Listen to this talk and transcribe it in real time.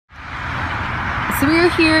So we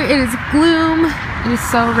are here. It is gloom. It is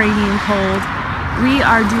so rainy and cold. We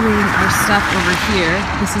are doing our stuff over here.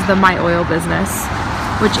 This is the My Oil business,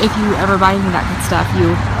 which if you ever buy any of that good stuff,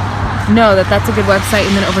 you know that that's a good website.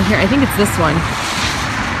 And then over here, I think it's this one,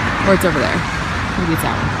 or it's over there. Maybe it's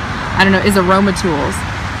that one. I don't know. Is Aroma Tools.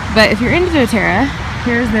 But if you're into doTERRA,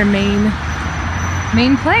 here's their main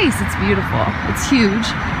place. It's beautiful. It's huge,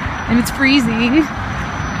 and it's freezing.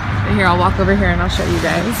 But here, I'll walk over here and I'll show you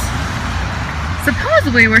guys.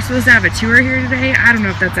 Supposedly we're supposed to have a tour here today. I don't know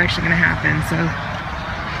if that's actually gonna happen, so.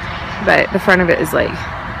 But the front of it is like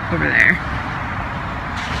over there.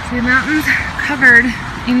 See the mountains covered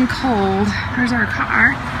in cold. There's our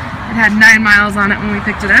car. It had 9 miles on it when we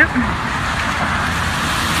picked it up.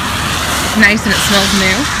 It's nice and it smells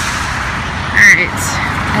new. Alright,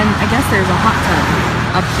 and I guess there's a hot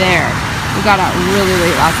tub up there. We got out really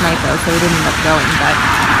late last night though, so we didn't end up going, but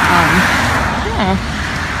yeah.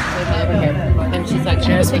 Over here. And she's like,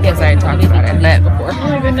 just because I talked about it, but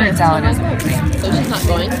fruit salad is amazing. So she's not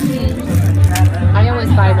going? I always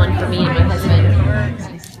buy one for me and my husband.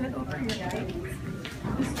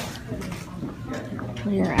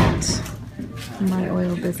 We are at My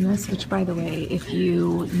Oil business, which by the way, if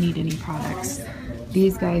you need any products,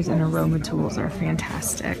 these guys in Aroma Tools are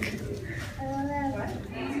fantastic.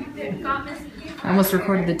 I almost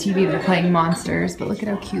recorded the TV. They're playing Monsters, but look at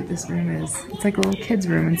how cute this room is. It's like a little kid's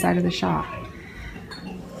room inside of the shop.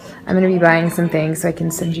 I'm gonna be buying some things so I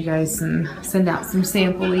can send you guys send out some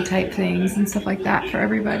sample-y type things and stuff like that for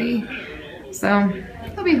everybody. So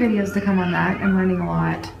there'll be videos to come on that. I'm learning a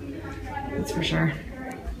lot, that's for sure.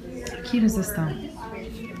 How cute is this though?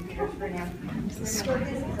 This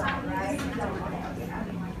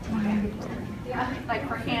like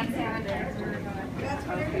for hand sanitizer.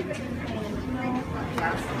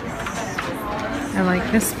 I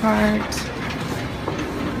like this part.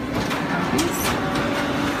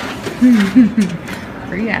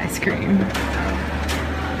 Free ice cream.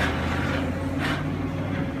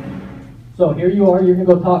 So here you are, you're going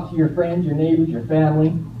to go talk to your friends, your neighbors, your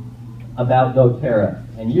family about doTERRA.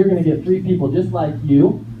 And you're going to get 3 people just like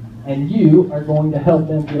you, and you are going to help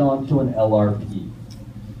them get onto an LRP.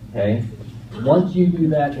 Okay? Once you do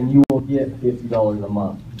that, then you will get $50 a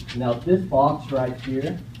month. Now this box right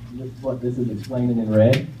here, this is what this is explaining in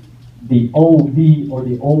red, the OV, or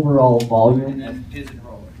the overall volume, is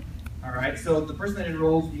enrolling. All right, so the person that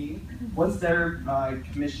enrolls me, what's their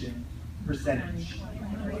commission percentage?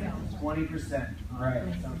 20%. All right,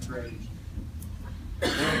 sounds great.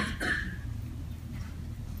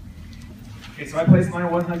 Okay, so I placed my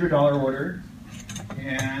 $100 order,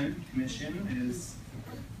 and commission is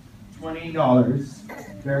 $20.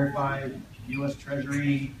 Verified U.S.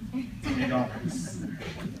 Treasury, $20.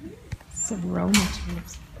 Some Aroma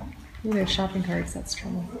Tools. Ooh, there's shopping carts. That's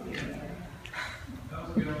trouble.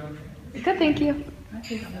 Good, thank you.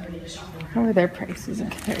 How are their prices in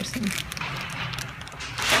comparison?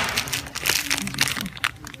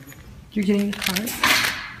 You're getting a card?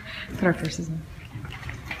 Put our purses in.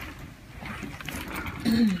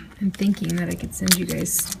 I'm thinking that I could send you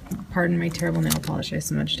guys, pardon my terrible nail polish, I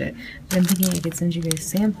smudged it, but I'm thinking I could send you guys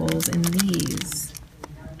samples in these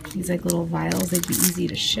like little vials. They'd be easy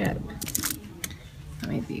to ship. That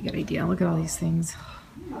might be a good idea. Look at all these things.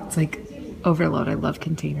 It's like overload. I love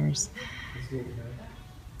containers. Can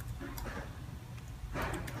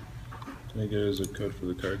I get it as a code for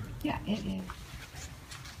the card? Yeah, it is.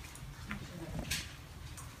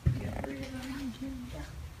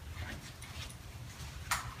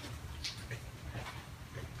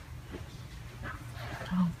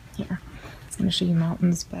 Oh, here. It's going to show you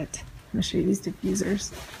mountains, but I'm going to show you these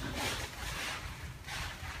diffusers.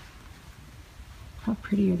 How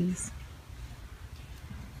pretty are these?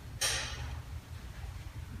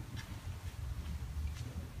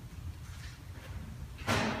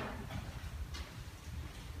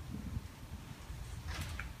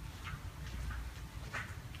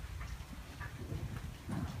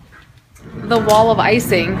 The wall of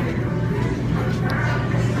icing.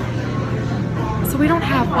 So we don't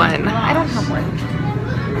have one. I don't have one.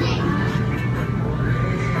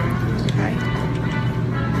 Okay.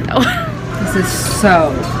 No. This is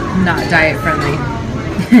so not diet friendly.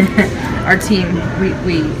 Our team,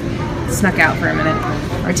 we snuck out for a minute.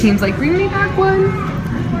 Our team's like, bring me back one.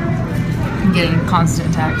 I'm getting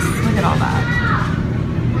constant texts. Look at all that.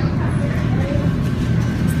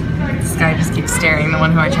 This guy just keeps staring, the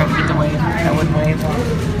one who I tried to get to wave, that wouldn't wave.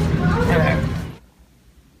 Okay.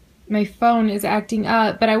 My phone is acting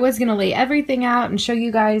up, but I was going to lay everything out and show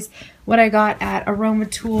you guys what I got at Aroma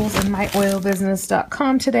Tools and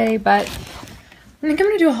myoilbusiness.com today, but I think I'm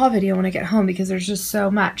going to do a haul video when I get home because there's just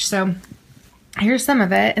so much. So here's some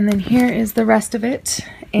of it, and then here is the rest of it.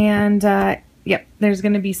 And yep, there's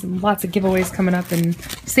going to be lots of giveaways coming up and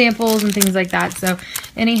samples and things like that. So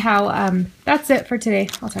anyhow, that's it for today.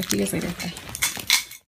 I'll talk to you guys later. Bye.